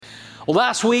Well,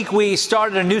 last week we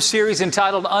started a new series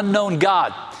entitled Unknown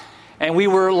God. And we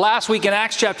were last week in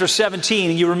Acts chapter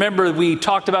 17. You remember we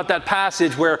talked about that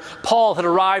passage where Paul had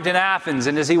arrived in Athens.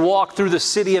 And as he walked through the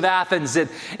city of Athens,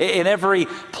 in every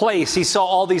place he saw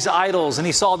all these idols and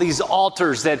he saw these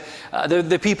altars that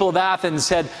the people of Athens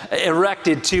had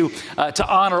erected to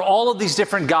honor all of these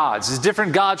different gods. There's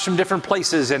different gods from different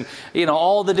places and,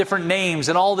 all the different names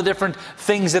and all the different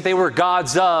things that they were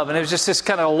gods of. And it was just this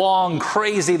kind of long,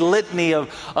 crazy litany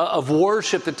of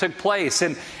worship that took place.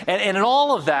 And in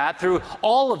all of that, through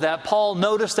all of that, Paul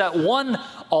noticed that one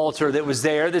altar that was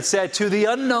there that said, "To the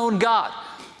unknown God."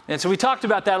 And so we talked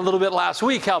about that a little bit last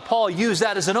week, how Paul used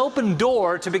that as an open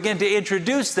door to begin to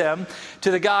introduce them to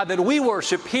the God that we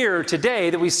worship here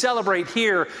today, that we celebrate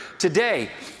here today.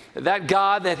 That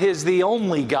God that is the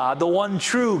only God, the one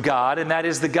true God, and that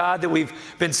is the God that we've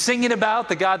been singing about,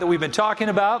 the God that we've been talking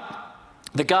about,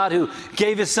 the God who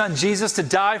gave his son Jesus to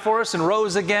die for us and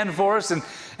rose again for us.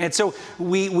 And so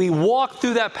we walked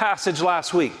through that passage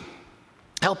last week,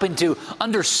 helping to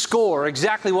underscore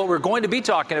exactly what we're going to be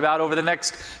talking about over the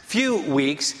next few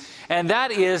weeks. And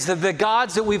that is that the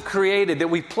gods that we've created, that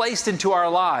we've placed into our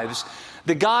lives,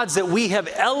 the gods that we have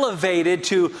elevated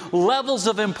to levels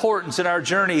of importance in our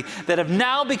journey that have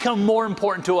now become more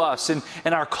important to us and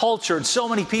our culture and so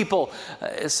many people,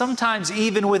 sometimes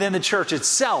even within the church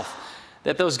itself,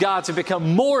 that those gods have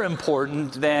become more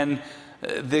important than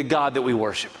the God that we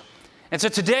worship. And so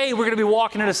today we're going to be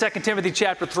walking into 2 Timothy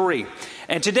chapter 3.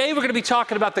 And today we're going to be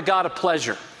talking about the God of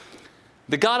pleasure.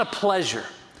 The God of pleasure.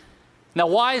 Now,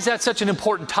 why is that such an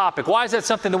important topic? Why is that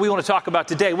something that we want to talk about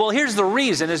today? Well, here's the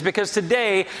reason, is because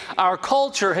today our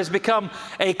culture has become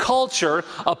a culture,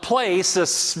 a place,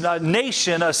 a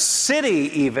nation, a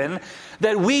city even,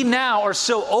 that we now are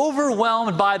so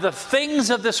overwhelmed by the things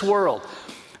of this world,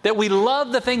 that we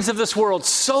love the things of this world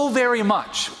so very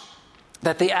much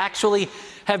that they actually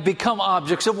have become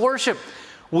objects of worship.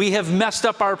 We have messed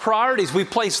up our priorities. We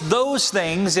placed those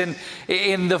things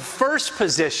in the first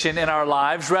position in our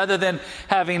lives rather than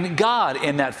having God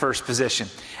in that first position.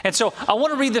 And so I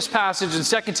want to read this passage in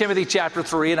 2 Timothy chapter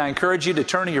 3, and I encourage you to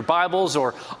turn in your Bibles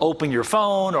or open your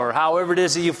phone or however it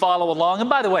is that you follow along. And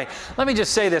by the way, let me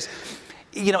just say this.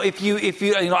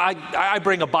 I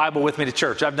bring a Bible with me to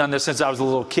church. I've done this since I was a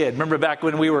little kid. Remember back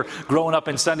when we were growing up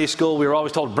in Sunday school, we were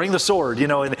always told, bring the sword,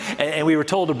 and we were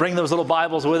told to bring those little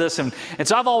Bibles with us. And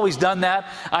so I've always done that.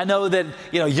 I know that,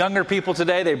 younger people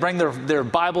today, they bring their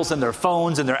Bibles and their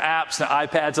phones and their apps and their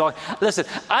iPads. Listen,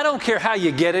 I don't care how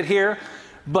you get it here,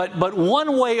 but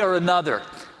one way or another,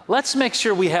 let's make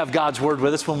sure we have God's Word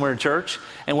with us when we're in church.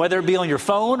 And whether it be on your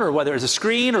phone or whether it's a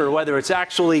screen or whether it's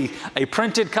actually a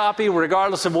printed copy,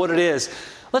 regardless of what it is,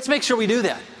 let's make sure we do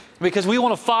that because we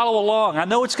want to follow along. I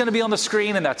know it's going to be on the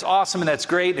screen and that's awesome and that's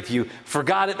great. If you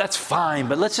forgot it, that's fine.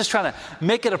 But let's just try to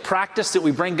make it a practice that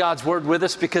we bring God's Word with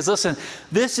us because listen,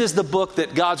 this is the book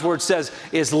that God's Word says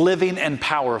is living and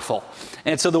powerful.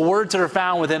 And so the words that are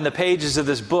found within the pages of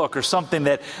this book are something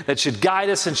that should guide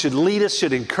us and should lead us,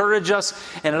 should encourage us,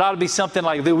 and it ought to be something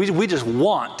like that we just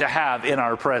want to have in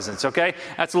our presence, okay?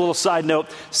 That's a little side note.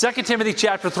 2 Timothy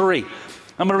chapter 3.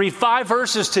 I'm going to read 5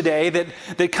 verses today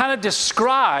that kind of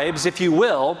describes, if you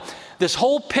will, this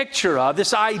whole picture of,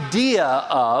 this idea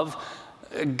of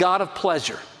God of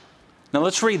pleasure. Now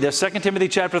let's read this, 2 Timothy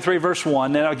chapter 3, verse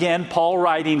 1. And again, Paul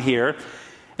writing here,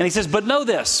 and he says, "But know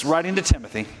this," writing to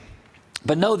Timothy,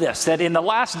 "but know this, that in the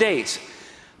last days,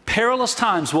 perilous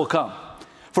times will come.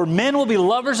 For men will be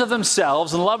lovers of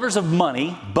themselves and lovers of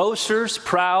money, boasters,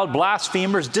 proud,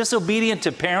 blasphemers, disobedient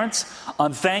to parents,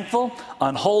 unthankful,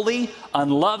 unholy,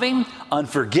 unloving,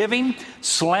 unforgiving,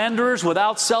 slanderers,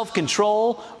 without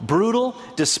self-control, brutal,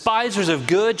 despisers of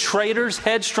good, traitors,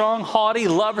 headstrong, haughty,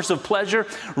 lovers of pleasure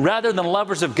rather than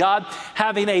lovers of God,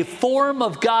 having a form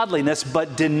of godliness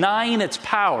but denying its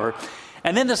power."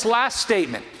 And then this last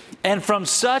statement, "And from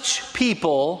such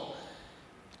people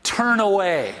turn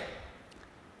away."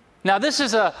 Now, this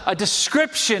is a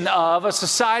description of a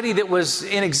society that was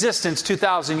in existence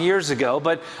 2,000 years ago.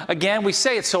 But again, we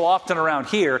say it so often around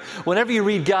here. Whenever you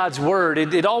read God's Word,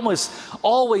 it almost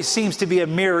always seems to be a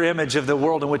mirror image of the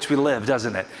world in which we live,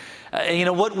 doesn't it?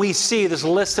 What we see, this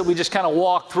list that we just kind of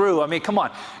walk through. I mean, come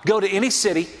on, go to any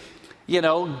city,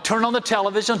 turn on the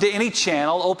television to any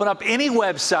channel, open up any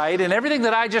website, and everything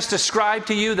that I just described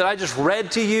to you, that I just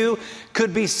read to you,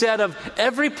 could be said of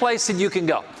every place that you can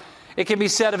go. It can be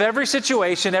said of every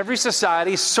situation, every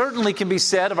society, certainly can be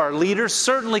said of our leaders,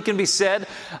 certainly can be said,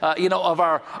 of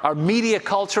our media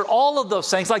culture, all of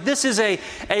those things. Like this is a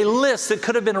list that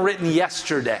could have been written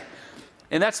yesterday.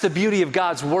 And that's the beauty of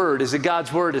God's Word, is that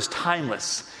God's Word is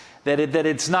timeless. That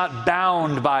it's not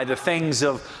bound by the things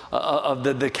of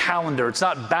the calendar. It's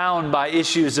not bound by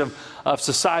issues of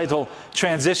societal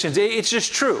transitions. It's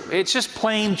just true. It's just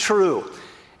plain true.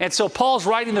 And so Paul's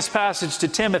writing this passage to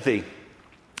Timothy,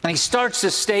 and he starts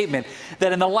this statement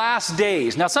that in the last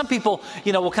days, now some people,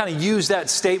 will kind of use that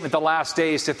statement, the last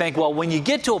days, to think, well, when you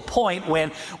get to a point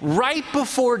when right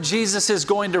before Jesus is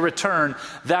going to return,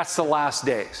 that's the last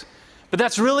days. But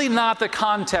that's really not the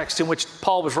context in which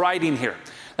Paul was writing here.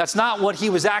 That's not what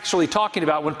he was actually talking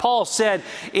about. When Paul said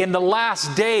in the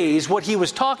last days, what he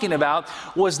was talking about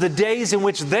was the days in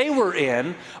which they were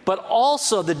in, but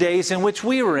also the days in which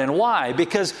we were in. Why?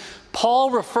 Because Paul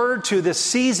referred to the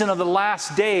season of the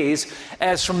last days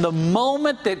as from the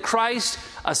moment that Christ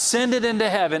ascended into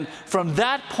heaven, from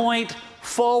that point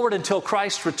forward until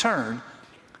Christ's return,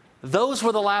 those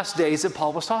were the last days that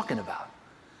Paul was talking about.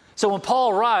 So when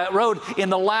Paul wrote in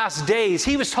the last days,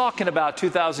 he was talking about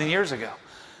 2,000 years ago.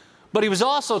 But he was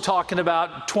also talking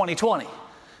about 2020.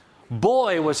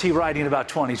 Boy, was he writing about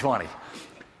 2020.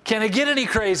 Can it get any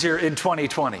crazier in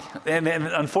 2020? And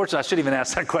unfortunately, I shouldn't even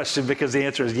ask that question because the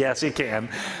answer is yes, it can.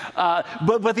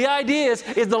 But the idea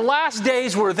is the last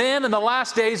days were then and the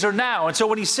last days are now. And so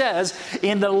when he says,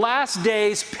 in the last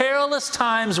days, perilous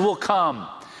times will come.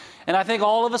 And I think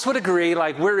all of us would agree,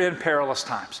 like, we're in perilous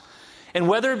times. And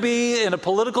whether it be in a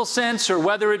political sense, or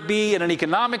whether it be in an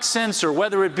economic sense, or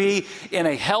whether it be in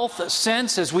a health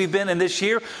sense, as we've been in this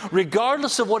year,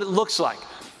 regardless of what it looks like,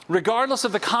 regardless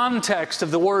of the context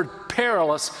of the word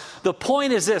perilous, the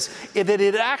point is this, that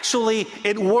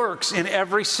it works in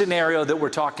every scenario that we're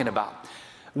talking about.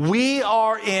 We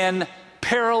are in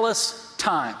perilous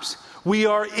times. We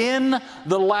are in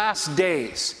the last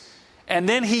days. And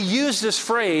then he used this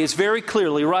phrase very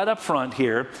clearly right up front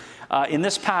here, in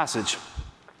this passage,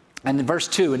 and in verse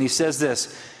 2, and he says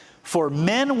this, for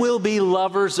men will be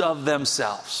lovers of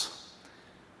themselves.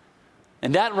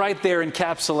 And that right there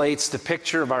encapsulates the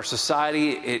picture of our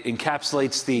society. It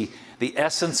encapsulates the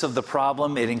essence of the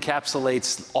problem. It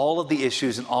encapsulates all of the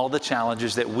issues and all of the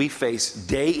challenges that we face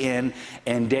day in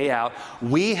and day out.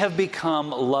 We have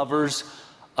become lovers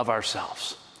of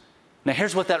ourselves. Now,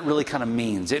 here's what that really kind of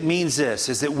means. It means this,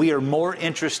 is that we are more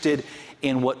interested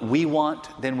in what we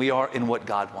want than we are in what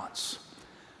God wants.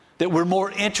 That we're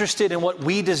more interested in what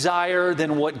we desire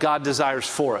than what God desires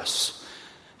for us.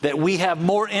 That we have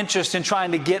more interest in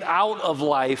trying to get out of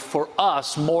life for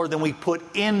us more than we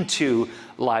put into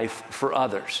life for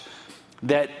others.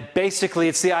 That basically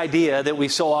it's the idea that we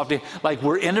so often, like,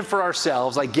 we're in it for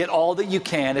ourselves, like, get all that you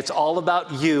can. It's all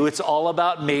about you. It's all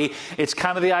about me. It's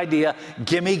kind of the idea,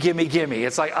 gimme, gimme, gimme.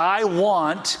 It's like, I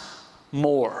want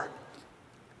more.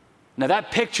 Now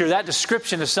that picture, that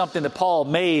description is something that Paul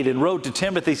made and wrote to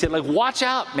Timothy. He said, like, watch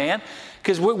out, man,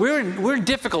 because we're in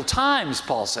difficult times,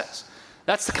 Paul says.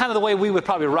 That's the kind of the way we would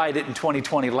probably write it in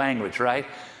 2020 language, right?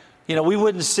 We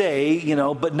wouldn't say,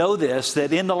 but know this,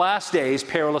 that in the last days,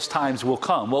 perilous times will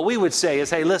come. What we would say is,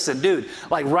 hey, listen, dude,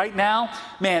 like right now,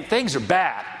 man, things are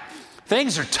bad.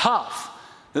 Things are tough.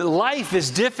 Life is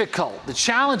difficult. The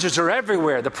challenges are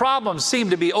everywhere. The problems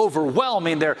seem to be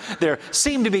overwhelming. They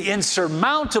seem to be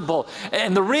insurmountable.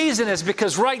 And the reason is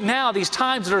because right now, these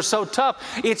times that are so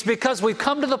tough, it's because we've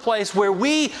come to the place where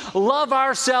we love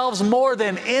ourselves more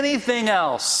than anything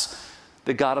else,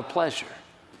 the God of pleasure.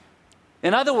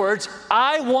 In other words,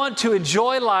 I want to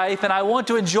enjoy life, and I want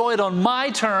to enjoy it on my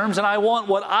terms, and I want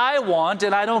what I want,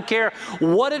 and I don't care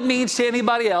what it means to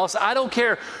anybody else. I don't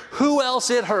care who else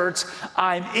it hurts.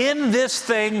 I'm in this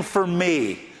thing for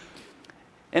me.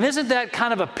 And isn't that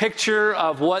kind of a picture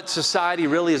of what society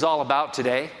really is all about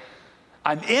today?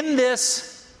 I'm in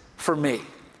this for me.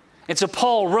 And so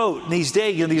Paul wrote, these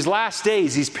days, these last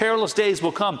days, these perilous days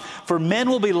will come, for men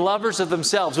will be lovers of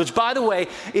themselves, which, by the way,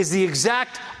 is the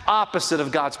exact opposite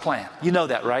of God's plan. You know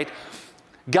that, right?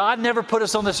 God never put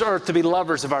us on this earth to be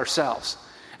lovers of ourselves.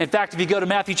 In fact, if you go to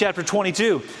Matthew chapter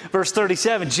 22, verse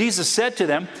 37, Jesus said to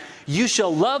them, you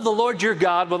shall love the Lord your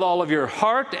God with all of your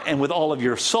heart and with all of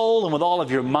your soul and with all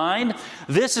of your mind.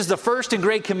 This is the first and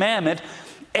great commandment,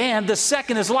 and the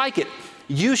second is like it.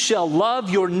 You shall love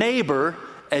your neighbor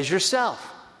as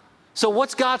yourself. So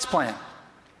what's God's plan?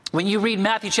 When you read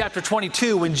Matthew chapter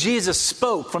 22, when Jesus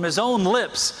spoke from his own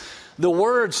lips the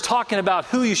words talking about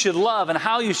who you should love and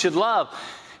how you should love,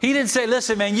 he didn't say,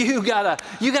 listen, man, you gotta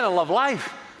love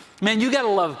life. Man, you got to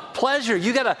love pleasure.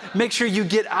 You got to make sure you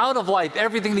get out of life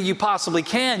everything that you possibly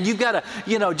can. You got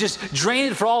to, just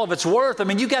drain it for all of its worth. I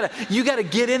mean, you got to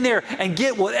get in there and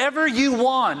get whatever you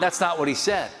want. That's not what he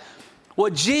said.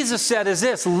 What Jesus said is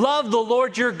this: love the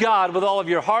Lord your God with all of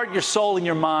your heart, your soul, and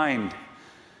your mind.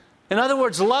 In other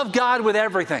words, love God with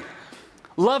everything.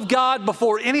 Love God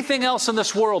before anything else in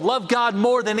this world. Love God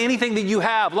more than anything that you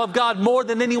have. Love God more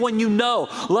than anyone you know.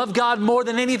 Love God more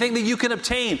than anything that you can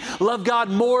obtain. Love God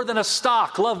more than a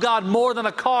stock. Love God more than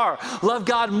a car. Love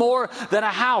God more than a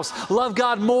house. Love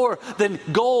God more than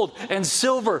gold and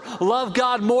silver. Love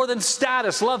God more than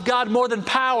status. Love God more than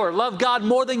power. Love God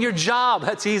more than your job.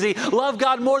 That's easy. Love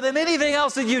God more than anything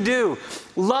else that you do.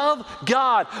 Love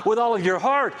God with all of your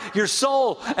heart, your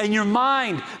soul, and your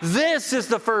mind. This is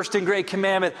the first and great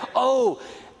commandment. Oh,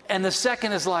 and the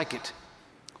second is like it.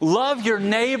 Love your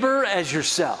neighbor as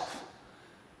yourself.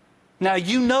 Now,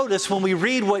 you notice when we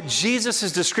read what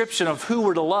Jesus' description of who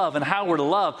we're to love and how we're to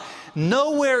love,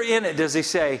 nowhere in it does he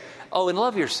say, oh, and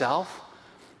love yourself.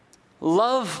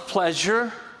 Love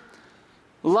pleasure.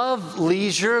 Love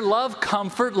leisure, love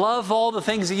comfort, love all the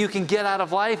things that you can get out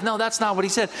of life. No, that's not what he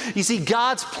said. You see,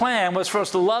 God's plan was for us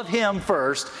to love him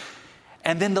first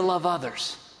and then to love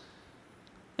others.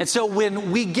 And so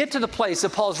when we get to the place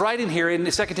that Paul's writing here in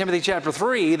 2 Timothy chapter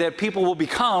 3, that people will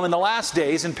become in the last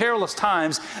days, in perilous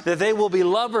times, that they will be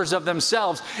lovers of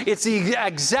themselves, it's the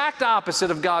exact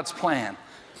opposite of God's plan.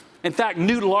 In fact,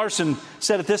 Newt Larson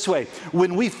said it this way: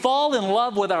 when we fall in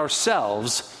love with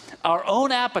ourselves, our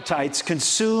own appetites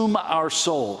consume our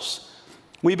souls.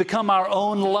 We become our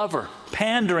own lover,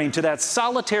 pandering to that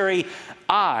solitary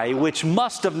I, which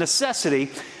must of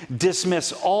necessity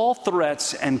dismiss all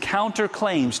threats and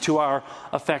counterclaims to our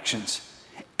affections.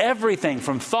 Everything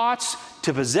from thoughts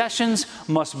to possessions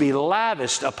must be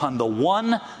lavished upon the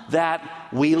one that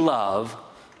we love,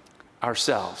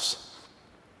 ourselves.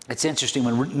 It's interesting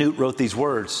when Newt wrote these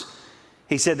words.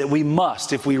 He said that we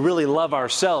must, if we really love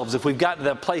ourselves, if we've gotten to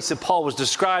that place that Paul was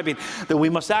describing, that we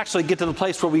must actually get to the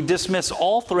place where we dismiss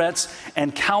all threats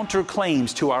and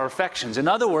counterclaims to our affections. In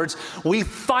other words, we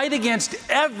fight against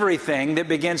everything that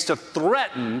begins to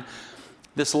threaten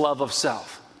this love of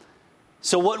self.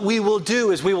 So what we will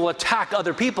do is we will attack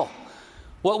other people.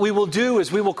 What we will do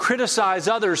is we will criticize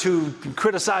others who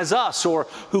criticize us or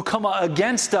who come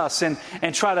against us and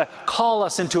try to call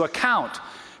us into account.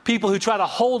 People who try to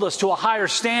hold us to a higher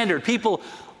standard. People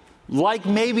like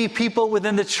maybe people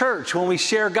within the church when we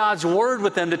share God's word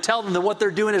with them to tell them that what they're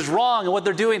doing is wrong and what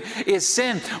they're doing is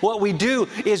sin. What we do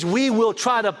is we will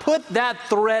try to put that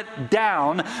threat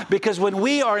down, because when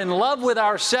we are in love with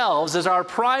ourselves as our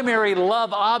primary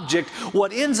love object,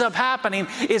 what ends up happening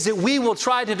is that we will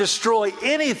try to destroy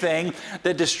anything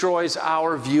that destroys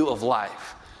our view of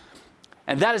life.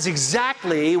 And that is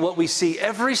exactly what we see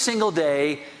every single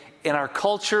day in our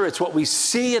culture. It's what we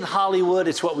see in Hollywood.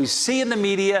 It's what we see in the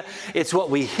media. It's what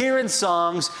we hear in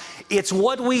songs. It's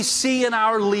what we see in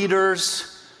our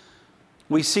leaders.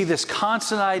 We see this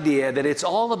constant idea that it's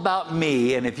all about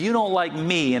me, and if you don't like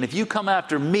me, and if you come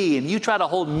after me, and you try to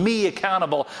hold me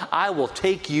accountable, I will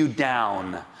take you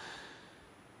down.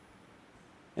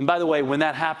 And by the way, when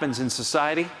that happens in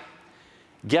society,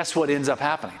 guess what ends up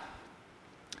happening?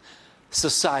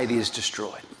 Society is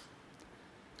destroyed.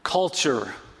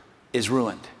 Culture is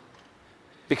ruined,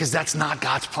 because that's not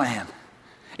God's plan.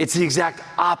 It's the exact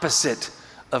opposite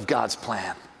of God's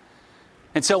plan.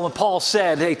 And so when Paul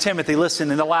said, hey, Timothy,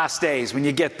 listen, in the last days, when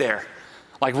you get there,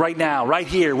 like right now, right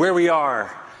here, where we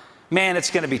are, man,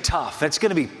 it's going to be tough. It's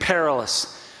going to be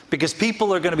perilous, because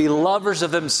people are going to be lovers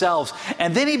of themselves.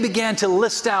 And then he began to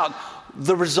list out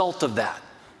the result of that.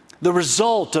 The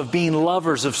result of being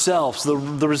lovers of selves, the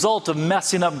result of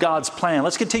messing up God's plan.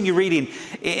 Let's continue reading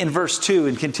in verse 2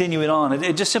 and continuing on.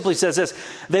 It just simply says this: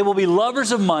 they will be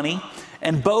lovers of money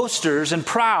and boasters and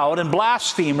proud and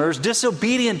blasphemers,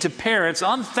 disobedient to parents,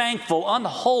 unthankful,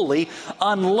 unholy,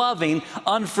 unloving,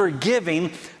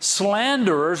 unforgiving,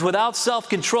 slanderers, without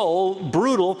self-control,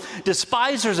 brutal,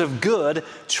 despisers of good,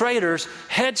 traitors,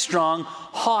 headstrong,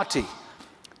 haughty.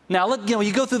 Now, look,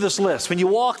 you go through this list. When you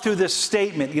walk through this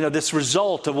statement, this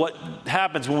result of what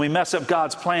happens when we mess up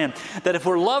God's plan, that if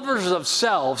we're lovers of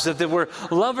selves, that we're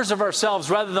lovers of ourselves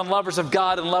rather than lovers of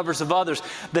God and lovers of others,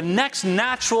 the next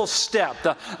natural step,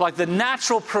 the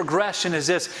natural progression is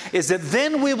this, is that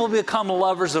then we will become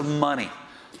lovers of money.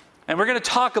 And we're going to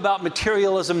talk about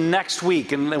materialism next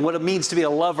week and what it means to be a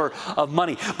lover of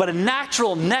money. But a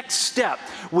natural next step,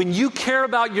 when you care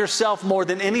about yourself more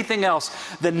than anything else,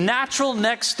 the natural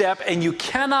next step, and you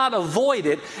cannot avoid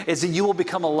it, is that you will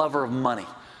become a lover of money.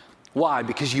 Why?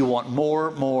 Because you want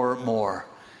more, more, more.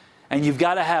 And you've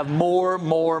got to have more,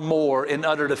 more, more in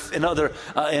order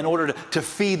to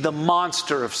feed the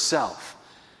monster of self.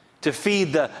 To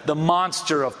feed the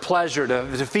monster of pleasure,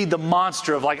 to feed the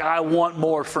monster of I want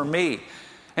more for me.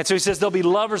 And so he says they'll be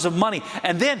lovers of money.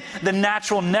 And then the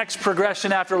natural next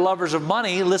progression after lovers of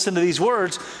money, listen to these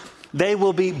words, they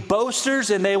will be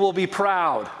boasters and they will be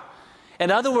proud.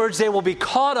 In other words, they will be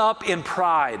caught up in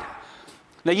pride.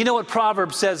 Now, you know what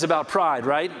Proverbs says about pride,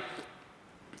 right?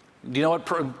 Do you know what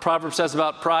Proverbs says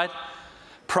about pride?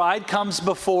 Pride comes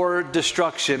before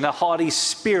destruction, a haughty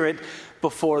spirit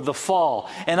before the fall.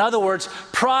 In other words,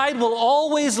 pride will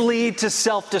always lead to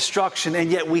self-destruction,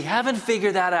 and yet we haven't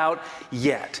figured that out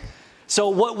yet. So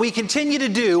what we continue to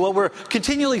do, what we're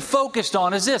continually focused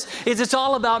on is this, is it's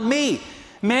all about me.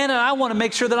 Man, and I want to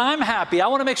make sure that I'm happy. I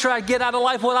want to make sure I get out of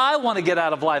life what I want to get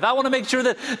out of life. I want to make sure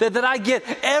that I get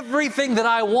everything that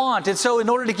I want. And so in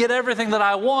order to get everything that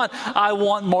I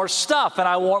want more stuff and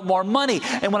I want more money.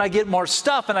 And when I get more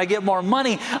stuff and I get more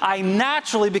money, I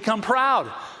naturally become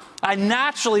proud. I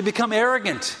naturally become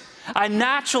arrogant. I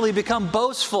naturally become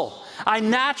boastful. I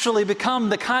naturally become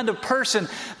the kind of person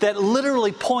that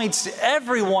literally points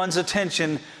everyone's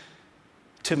attention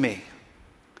to me.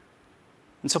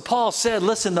 And so Paul said,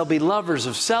 listen, they'll be lovers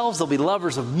of selves, they'll be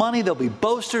lovers of money, they'll be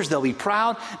boasters, they'll be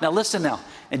proud. Now listen now,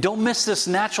 and don't miss this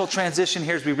natural transition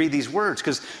here as we read these words,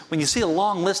 because when you see a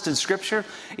long list in Scripture,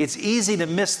 it's easy to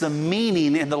miss the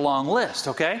meaning in the long list,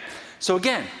 okay? So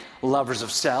again, lovers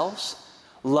of selves,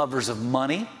 lovers of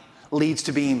money, leads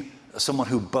to being someone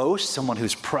who boasts, someone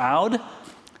who's proud.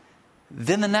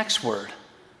 Then the next word,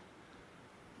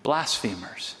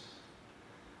 blasphemers.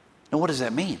 Now what does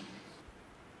that mean?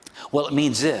 Well, it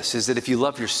means this, is that if you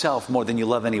love yourself more than you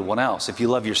love anyone else, if you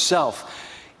love yourself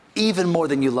even more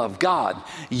than you love God,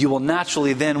 you will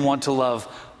naturally then want to love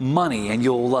money, and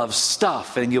you'll love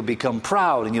stuff, and you'll become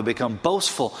proud, and you'll become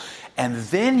boastful, and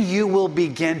then you will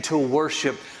begin to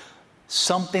worship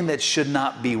something that should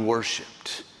not be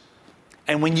worshiped.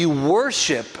 And when you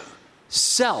worship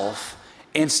self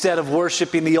instead of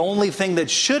worshiping the only thing that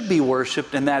should be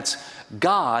worshiped, and that's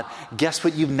God, guess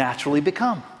what you've naturally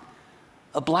become?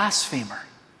 A blasphemer.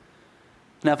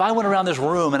 Now, if I went around this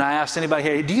room and I asked anybody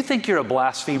here, do you think you're a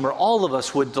blasphemer? All of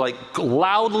us would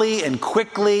loudly and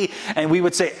quickly, and we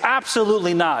would say,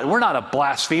 absolutely not. We're not a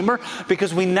blasphemer,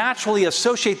 because we naturally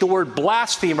associate the word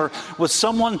blasphemer with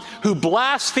someone who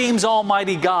blasphemes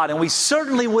Almighty God, and we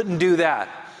certainly wouldn't do that.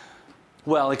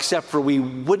 Well, except for we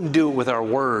wouldn't do it with our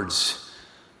words,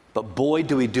 but boy,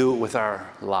 do we do it with our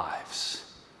lives.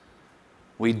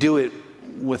 We do it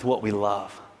with what we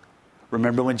love.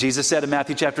 Remember when Jesus said in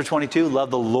Matthew chapter 22,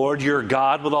 love the Lord your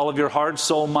God with all of your heart,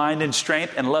 soul, mind, and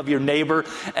strength, and love your neighbor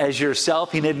as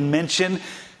yourself. He didn't mention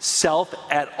self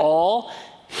at all.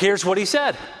 Here's what he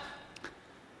said.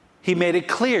 He made it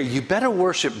clear, you better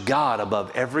worship God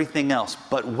above everything else.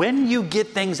 But when you get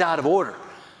things out of order,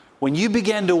 when you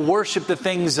begin to worship the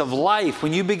things of life,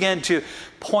 when you begin to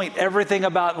point everything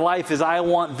about life as I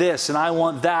want this and I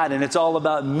want that, and it's all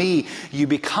about me, you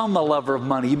become a lover of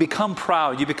money, you become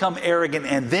proud, you become arrogant,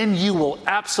 and then you will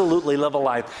absolutely live a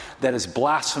life that is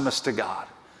blasphemous to God.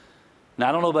 Now,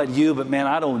 I don't know about you, but man,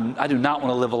 I do not want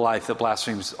to live a life that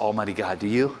blasphemes Almighty God. Do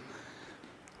you?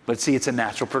 But see, it's a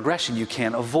natural progression. You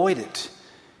can't avoid it.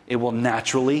 It will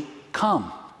naturally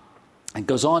come. It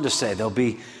goes on to say there'll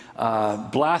be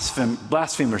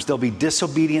blasphemers. They'll be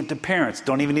disobedient to parents.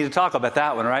 Don't even need to talk about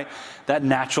that one, right? That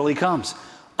naturally comes.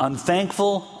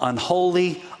 Unthankful,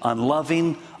 unholy,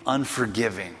 unloving,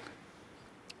 unforgiving.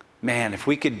 Man, if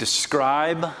we could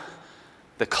describe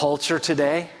the culture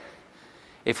today,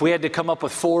 if we had to come up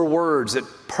with 4 words that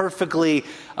perfectly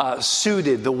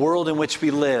suited the world in which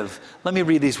we live, let me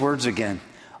read these words again.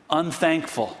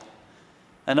 Unthankful.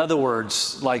 In other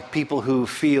words, like people who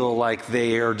feel like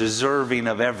they are deserving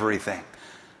of everything.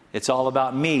 It's all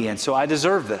about me, and so I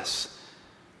deserve this.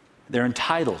 They're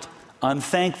entitled.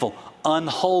 Unthankful.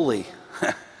 Unholy.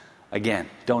 Again,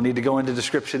 don't need to go into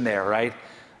description there, right?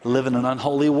 Live in an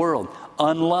unholy world.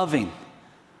 Unloving.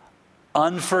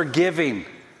 Unforgiving.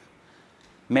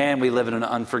 Man, we live in an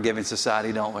unforgiving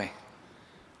society, don't we?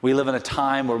 We live in a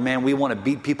time where, man, we want to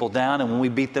beat people down, and when we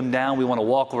beat them down, we want to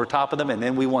walk over top of them, and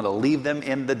then we want to leave them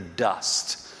in the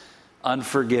dust.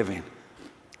 Unforgiving.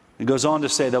 It goes on to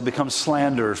say they'll become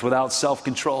slanderers without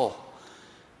self-control.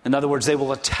 In other words, they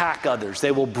will attack others.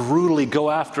 They will brutally go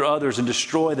after others and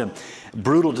destroy them.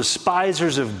 Brutal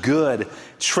despisers of good,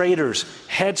 traitors,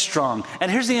 headstrong. And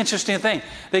here's the interesting thing.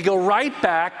 They go right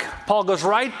back, Paul goes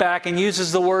right back and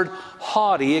uses the word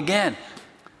haughty again.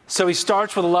 So he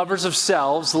starts with lovers of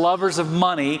selves, lovers of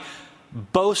money,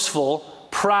 boastful,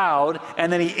 proud,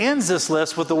 and then he ends this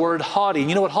list with the word haughty. And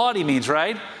you know what haughty means,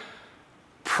 right?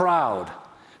 Proud.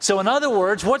 So in other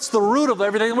words, what's the root of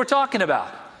everything we're talking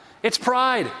about? It's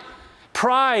pride.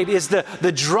 Pride is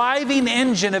the driving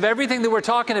engine of everything that we're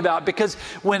talking about, because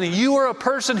when you are a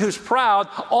person who's proud,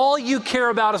 all you care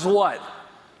about is what?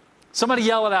 Somebody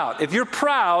yell it out. If you're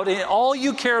proud, all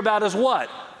you care about is what?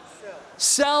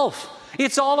 Self.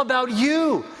 It's all about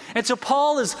you. And so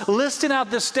Paul is listing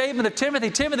out this statement of Timothy.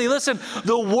 Timothy, listen,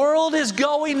 the world is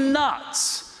going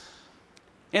nuts.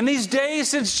 In these days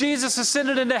since Jesus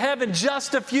ascended into heaven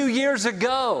just a few years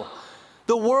ago,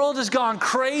 the world has gone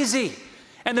crazy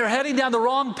and they're heading down the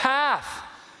wrong path.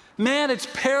 Man, it's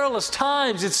perilous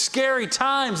times, it's scary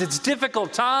times, it's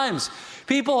difficult times.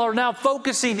 People are now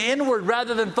focusing inward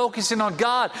rather than focusing on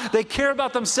God. They care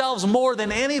about themselves more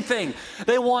than anything.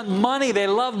 They want money, they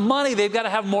love money, they've got to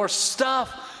have more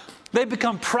stuff. They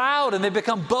become proud and they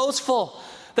become boastful.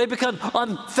 They become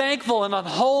unthankful and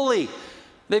unholy.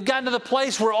 They've gotten to the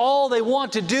place where all they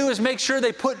want to do is make sure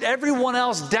they put everyone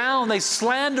else down. They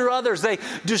slander others. They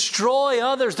destroy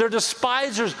others. They're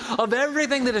despisers of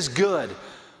everything that is good.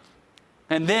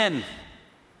 And then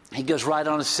he goes right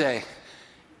on to say,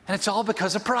 and it's all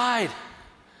because of pride.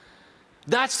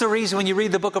 That's the reason when you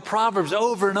read the book of Proverbs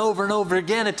over and over and over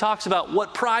again, it talks about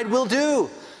what pride will do.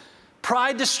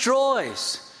 Pride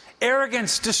destroys.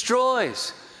 Arrogance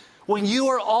destroys. When you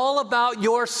are all about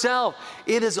yourself,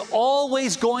 it is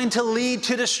always going to lead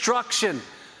to destruction.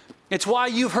 It's why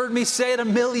you've heard me say it a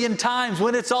million times.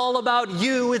 When it's all about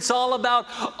you, it's all about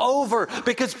over,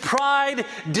 because pride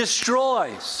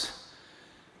destroys.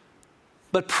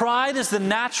 But pride is the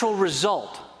natural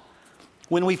result.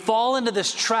 When we fall into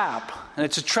this trap, and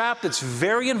it's a trap that's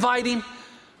very inviting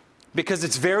because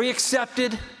it's very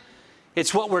accepted.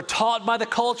 It's what we're taught by the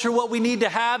culture, what we need to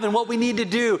have and what we need to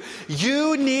do.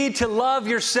 You need to love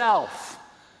yourself.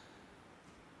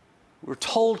 We're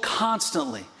told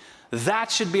constantly. That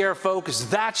should be our focus.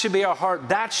 That should be our heart.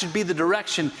 That should be the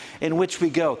direction in which we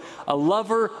go. A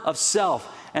lover of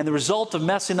self. And the result of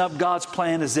messing up God's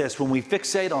plan is this. When we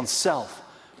fixate on self,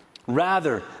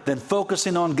 rather than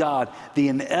focusing on God, the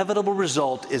inevitable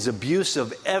result is abuse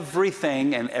of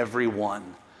everything and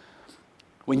everyone.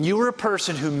 When you are a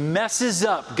person who messes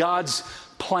up God's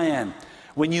plan,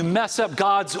 when you mess up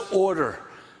God's order,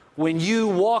 when you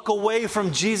walk away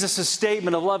from Jesus'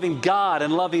 statement of loving God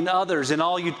and loving others and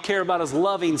all you care about is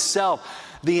loving self,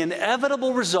 the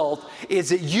inevitable result is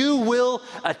that you will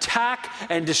attack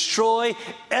and destroy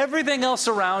everything else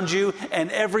around you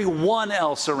and everyone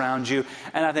else around you.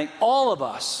 And I think all of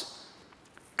us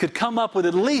could come up with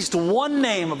at least one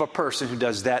name of a person who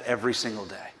does that every single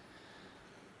day.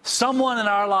 Someone in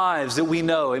our lives that we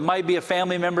know. It might be a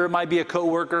family member, it might be a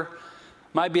coworker,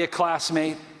 might be a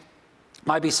classmate,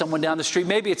 might be someone down the street,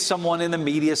 maybe it's someone in the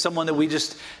media, someone that we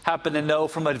just happen to know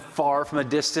from afar, from a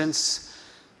distance,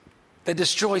 that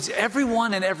destroys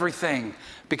everyone and everything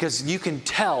because you can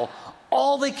tell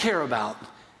all they care about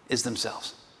is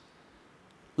themselves.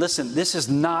 Listen, this is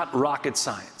not rocket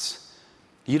science.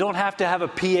 You don't have to have a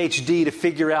PhD to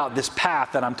figure out this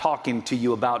path that I'm talking to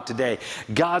you about today.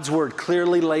 God's word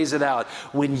clearly lays it out.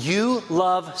 When you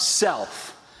love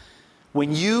self,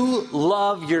 when you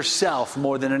love yourself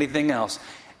more than anything else,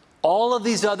 all of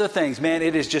these other things, man,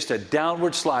 it is just a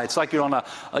downward slide. It's like you're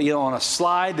on a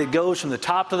slide that goes from the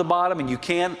top to the bottom, and you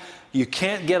can't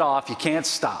get off, you can't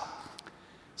stop.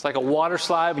 It's like a water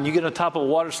slide. When you get on top of a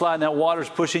water slide and that water's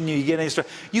pushing you,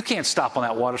 you can't stop on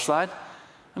that water slide.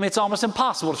 I mean, it's almost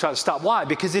impossible to try to stop. Why?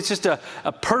 Because it's just a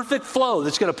perfect flow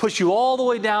that's going to push you all the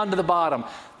way down to the bottom.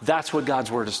 That's what God's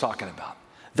word is talking about.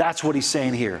 That's what he's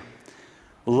saying here.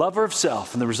 Lover of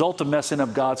self and the result of messing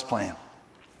up God's plan.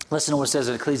 Listen to what it says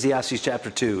in Ecclesiastes chapter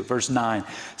 2, verse 9.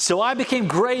 So I became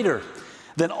greater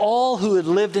than all who had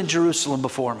lived in Jerusalem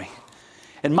before me.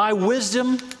 And my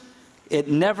wisdom, it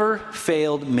never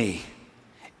failed me.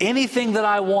 Anything that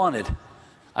I wanted,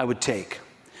 I would take.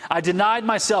 I denied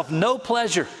myself no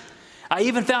pleasure. I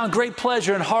even found great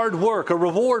pleasure in hard work, a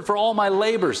reward for all my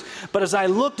labors. But as I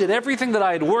looked at everything that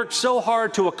I had worked so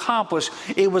hard to accomplish,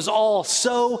 it was all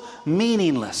so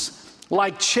meaningless.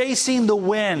 Like chasing the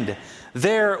wind,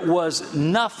 there was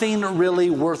nothing really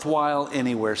worthwhile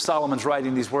anywhere. Solomon's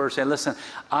writing these words saying, listen,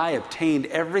 I obtained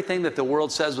everything that the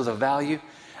world says was of value.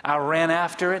 I ran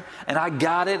after it, and I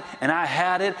got it, and I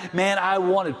had it. Man, I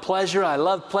wanted pleasure. I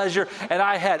loved pleasure, and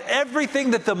I had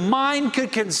everything that the mind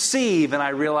could conceive. And I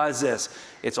realized this,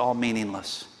 it's all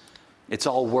meaningless. It's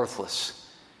all worthless.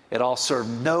 It all served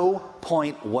no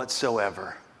point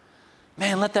whatsoever.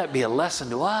 Man, let that be a lesson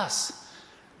to us.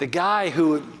 The guy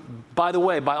who, by the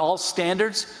way, by all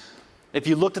standards, if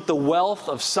you looked at the wealth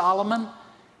of Solomon,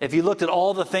 if you looked at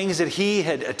all the things that he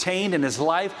had attained in his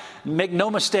life, make no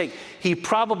mistake, he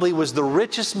probably was the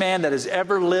richest man that has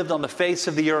ever lived on the face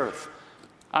of the earth.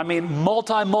 I mean,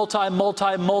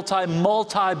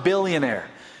 multi-billionaire.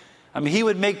 I mean, he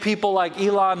would make people like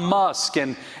Elon Musk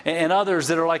and others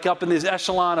that are like up in this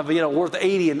echelon of, worth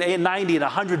 80 and 90 and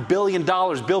 $100 billion,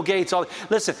 Bill Gates.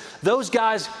 Listen, those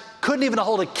guys couldn't even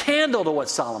hold a candle to what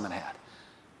Solomon had.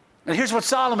 And here's what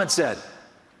Solomon said.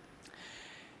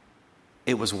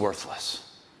 It was worthless.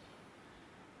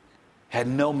 Had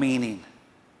no meaning,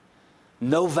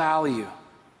 no value,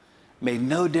 made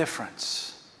no difference.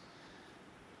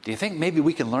 Do you think maybe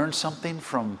we can learn something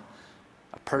from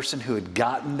a person who had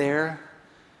gotten there,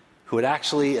 who had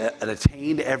actually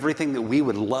attained everything that we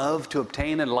would love to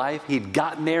obtain in life? He'd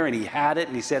gotten there and he had it,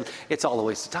 and he said, it's all a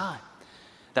waste of time.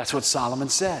 That's what Solomon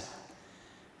said.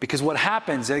 Because what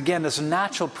happens, and again, this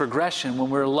natural progression, when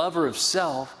we're a lover of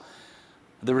self,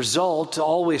 the result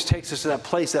always takes us to that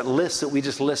place, that list that we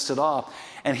just listed off.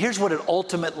 And here's what it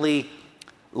ultimately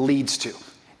leads to.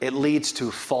 It leads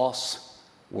to false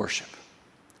worship.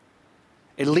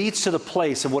 It leads to the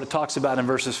place of what it talks about in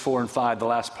verses 4 and 5, the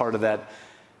last part of that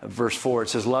verse 4. It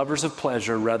says, lovers of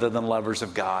pleasure rather than lovers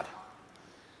of God.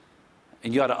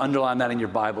 And you ought to underline that in your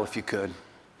Bible if you could.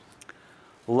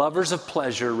 Lovers of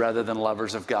pleasure rather than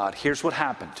lovers of God. Here's what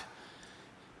happened.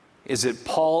 Is that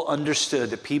Paul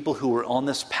understood that people who were on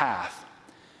this path,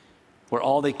 where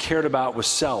all they cared about was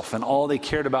self, and all they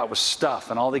cared about was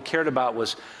stuff, and all they cared about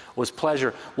was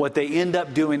pleasure, what they end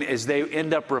up doing is they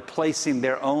end up replacing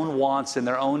their own wants and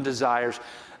their own desires.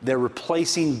 They're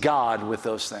replacing God with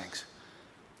those things.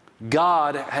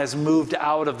 God has moved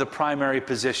out of the primary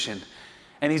position.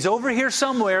 And he's over here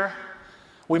somewhere.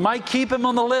 We might keep him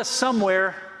on the list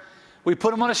somewhere. We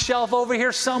put him on a shelf over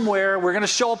here somewhere. We're going to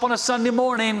show up on a Sunday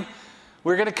morning.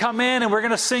 We're going to come in and we're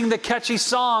going to sing the catchy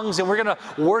songs and we're going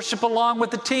to worship along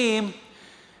with the team.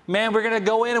 Man, we're going to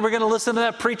go in and we're going to listen to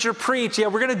that preacher preach. Yeah,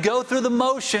 we're going to go through the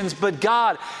motions, but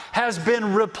God has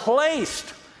been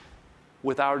replaced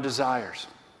with our desires.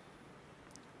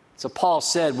 So Paul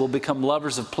said we'll become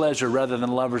lovers of pleasure rather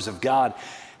than lovers of God,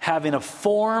 having a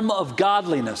form of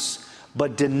godliness,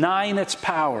 but denying its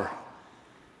power.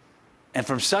 And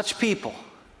from such people,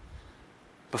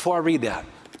 before I read that,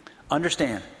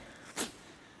 understand,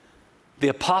 the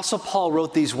Apostle Paul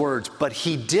wrote these words, but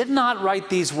he did not write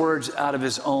these words out of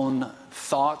his own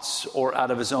thoughts or out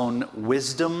of his own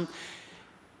wisdom.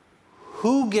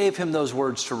 Who gave him those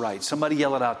words to write? Somebody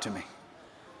yell it out to me.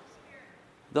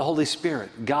 The Holy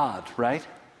Spirit, God, right?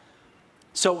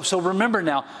 So remember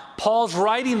now, Paul's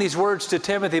writing these words to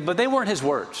Timothy, but they weren't his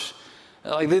words.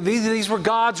 Like these were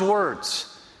God's words.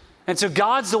 And so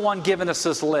God's the one giving us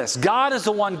this list. God is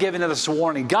the one giving us this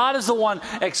warning. God is the one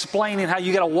explaining how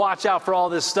you got to watch out for all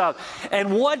this stuff.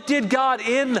 And what did God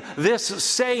end this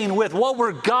saying with? What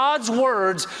were God's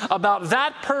words about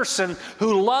that person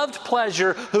who loved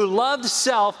pleasure, who loved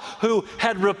self, who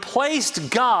had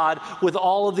replaced God with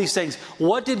all of these things?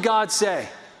 What did God say?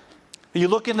 You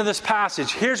look into this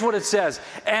passage. Here's what it says.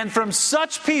 And from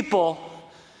such people,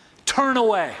 turn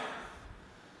away.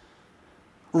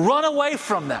 Run away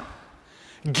from them.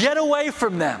 Get away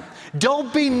from them.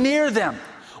 Don't be near them.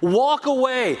 Walk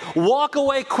away. Walk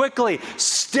away quickly.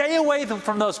 Stay away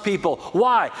from those people.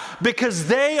 Why? Because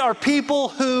they are people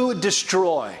who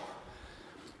destroy.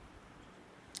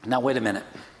 Now, wait a minute.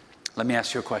 Let me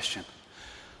ask you a question.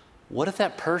 What if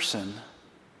that person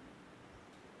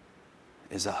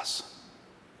is us?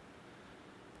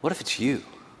 What if it's you?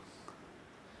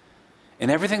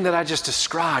 And everything that I just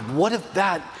described, what if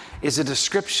that is a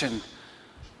description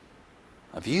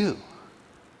of you?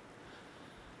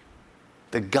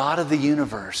 The God of the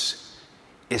universe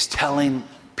is telling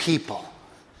people,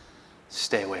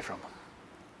 stay away from them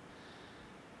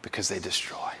because they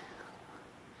destroy.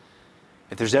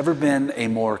 If there's ever been a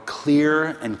more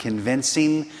clear and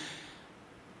convincing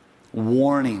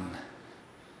warning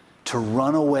to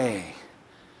run away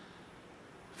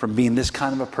from being this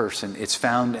kind of a person, it's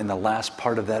found in the last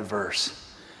part of that verse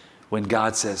when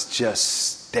God says, just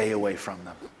stay away from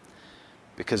them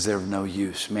because they're of no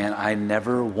use. Man, I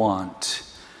never want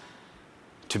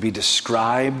to be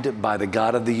described by the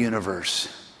God of the universe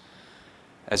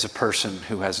as a person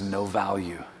who has no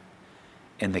value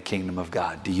in the kingdom of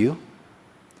God. Do you?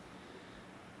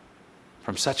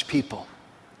 From such people,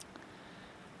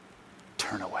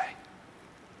 turn away.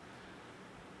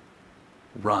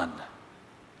 Run.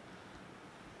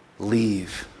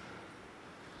 Leave.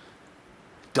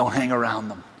 Don't hang around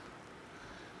them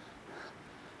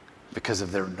because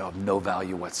of their no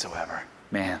value whatsoever.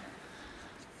 Man,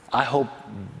 I hope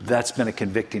that's been a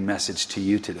convicting message to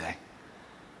you today.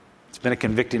 It's been a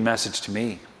convicting message to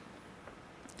me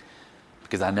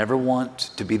because I never want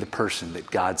to be the person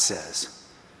that God says,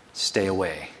 stay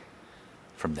away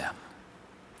from them.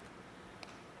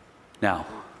 Now,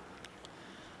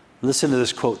 listen to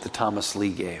this quote that Thomas Lee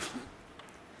gave.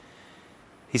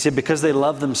 He said, because they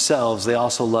loved themselves, they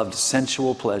also loved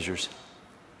sensual pleasures.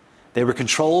 They were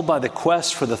controlled by the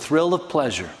quest for the thrill of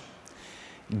pleasure.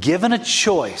 given a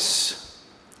choice,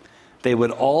 they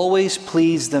would always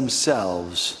please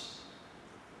themselves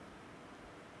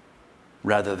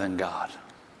rather than God.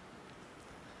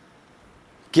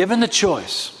 Given the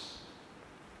choice,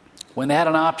 when they had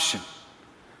an option,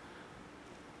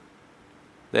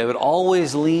 they would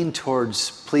always lean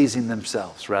towards pleasing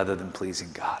themselves rather than pleasing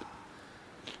God.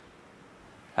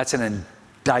 That's an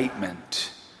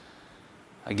indictment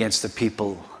against the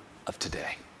people of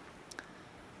today.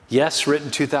 Yes,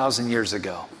 written 2,000 years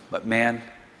ago, but man,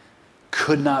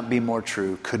 could not be more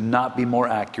true, could not be more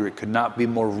accurate, could not be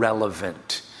more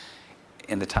relevant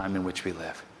in the time in which we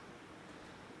live.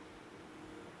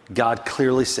 God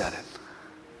clearly said it,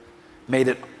 made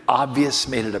it obvious,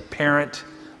 made it apparent,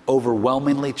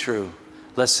 overwhelmingly true.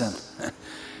 Listen,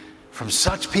 from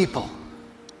such people,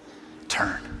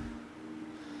 turn.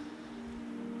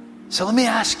 So let me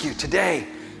ask you today,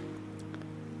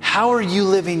 how are you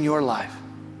living your life?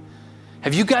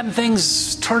 Have you gotten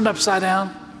things turned upside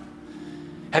down?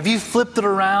 Have you flipped it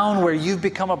around where you've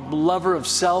become a lover of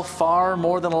self far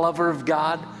more than a lover of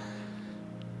God?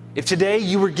 If today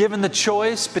you were given the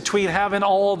choice between having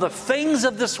all the things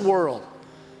of this world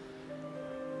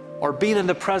or being in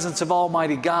the presence of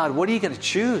Almighty God, what are you going to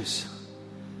choose?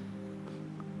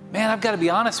 Man, I've got to be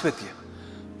honest with you.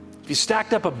 If you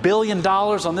stacked up $1 billion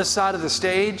on this side of the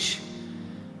stage,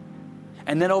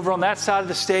 and then over on that side of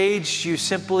the stage, you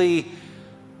simply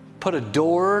put a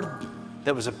door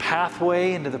that was a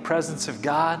pathway into the presence of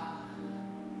God,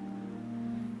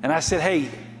 and I said, hey,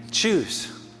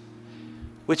 choose.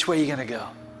 Which way are you going to go?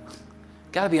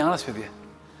 Got to be honest with you.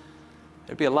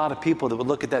 There'd be a lot of people that would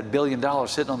look at that $1 billion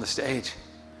sitting on the stage,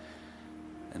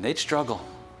 and they'd struggle.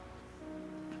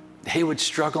 They would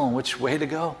struggle on which way to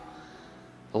go.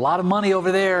 A lot of money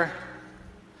over there.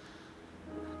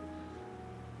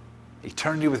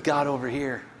 Eternity with God over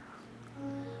here.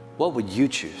 What would you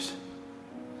choose?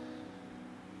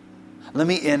 Let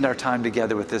me end our time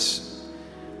together with this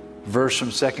verse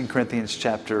from 2 Corinthians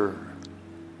chapter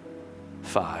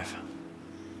 5.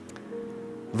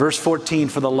 Verse 14,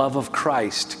 for the love of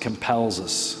Christ compels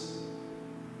us,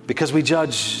 because we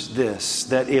judge this,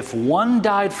 that if one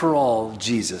died for all,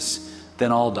 Jesus,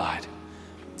 then all died.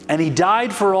 And he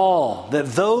died for all, that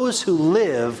those who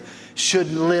live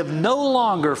should live no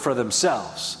longer for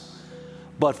themselves,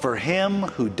 but for him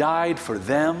who died for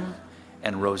them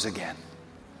and rose again.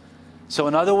 So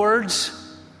in other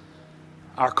words,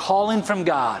 our calling from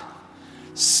God,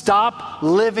 stop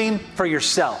living for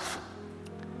yourself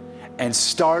and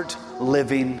start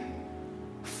living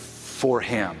for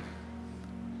him.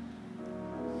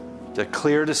 It's a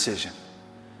clear decision.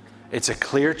 It's a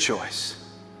clear choice.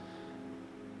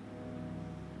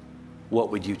 What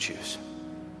would you choose?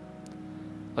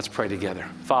 Let's pray together.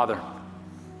 Father,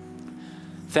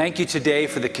 thank you today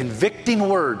for the convicting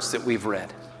words that we've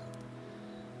read.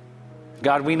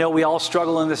 God, we know we all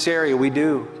struggle in this area. We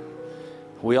do.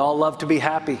 We all love to be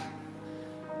happy.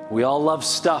 We all love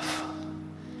stuff.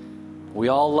 We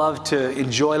all love to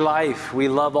enjoy life. We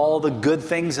love all the good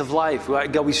things of life.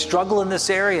 God, we struggle in this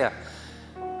area.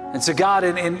 And so God,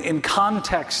 in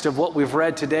context of what we've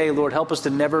read today, Lord, help us to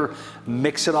never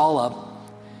mix it all up.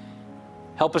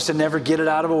 Help us to never get it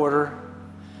out of order.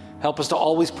 Help us to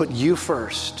always put you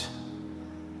first.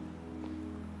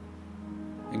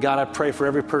 And God, I pray for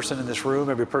every person in this room,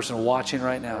 every person watching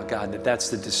right now, God, that that's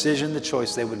the decision, the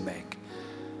choice they would make.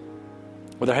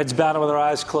 With their heads bowed and with their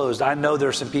eyes closed, I know there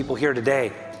are some people here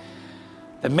today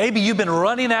that maybe you've been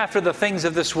running after the things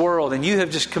of this world and you have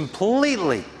just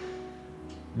completely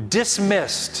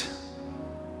dismissed,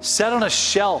 set on a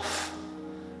shelf,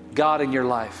 God in your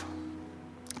life.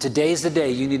 Today's the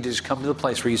day you need to just come to the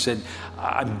place where you said,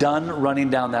 I'm done running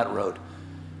down that road.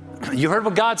 You heard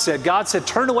what God said. God said,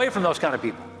 turn away from those kind of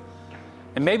people.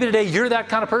 And maybe today you're that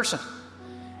kind of person.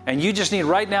 And you just need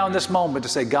right now in this moment to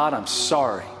say, God, I'm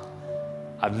sorry.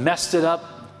 I've messed it up.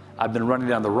 I've been running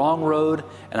down the wrong road,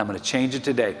 and I'm going to change it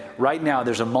today. Right now,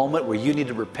 there's a moment where you need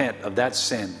to repent of that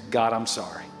sin. God, I'm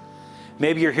sorry.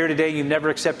 Maybe you're here today, you've never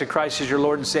accepted Christ as your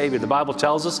Lord and Savior. The Bible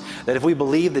tells us that if we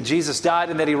believe that Jesus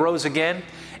died and that He rose again,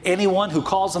 anyone who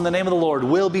calls on the name of the Lord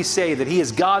will be saved, that He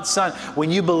is God's Son. When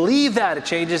you believe that, it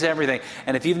changes everything.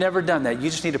 And if you've never done that,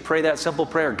 you just need to pray that simple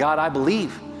prayer. God, I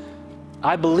believe.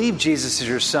 I believe Jesus is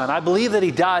your Son. I believe that He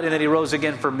died and that He rose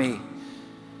again for me.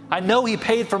 I know He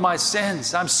paid for my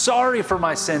sins. I'm sorry for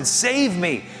my sins. Save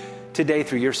me today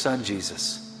through your Son,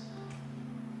 Jesus.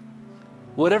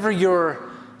 Whatever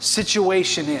your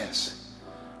situation is,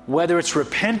 whether it's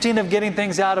repenting of getting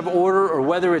things out of order or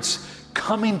whether it's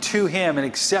coming to Him and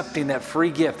accepting that free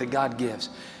gift that God gives,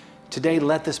 today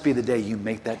let this be the day you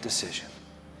make that decision.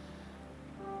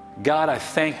 God, I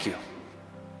thank you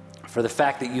for the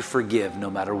fact that you forgive no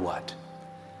matter what.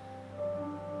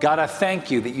 God, I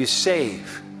thank you that you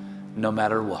save no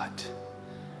matter what.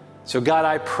 So God,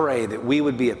 I pray that we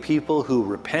would be a people who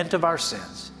repent of our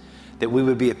sins, that we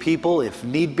would be a people, if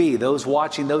need be, those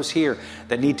watching, those here,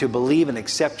 that need to believe and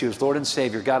accept you as Lord and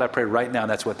Savior. God, I pray right now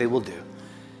that's what they will do.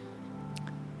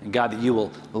 And God, that you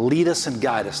will lead us and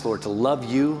guide us, Lord, to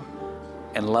love you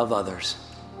and love others,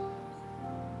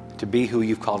 to be who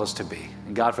you've called us to be.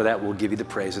 And God, for that, we'll give you the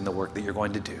praise and the work that you're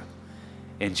going to do.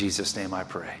 In Jesus' name I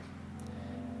pray.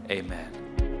 Amen.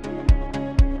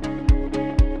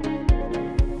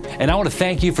 And I want to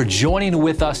thank you for joining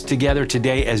with us together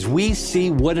today as we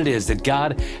see what it is that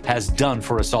God has done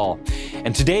for us all.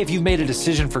 And today, if you've made a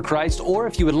decision for Christ, or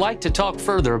if you would like to talk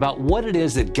further about what it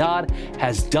is that God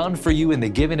has done for you in the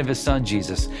giving of His Son,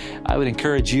 Jesus, I would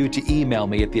encourage you to email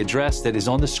me at the address that is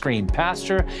on the screen,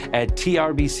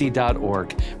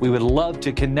 pastor@trbc.org. We would love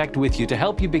to connect with you to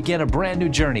help you begin a brand new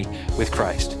journey with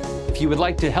Christ. If you would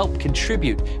like to help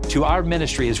contribute to our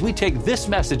ministry as we take this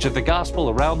message of the gospel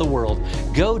around the world,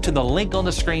 go to the link on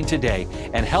the screen today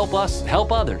and help us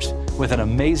help others with an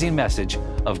amazing message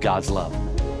of God's love.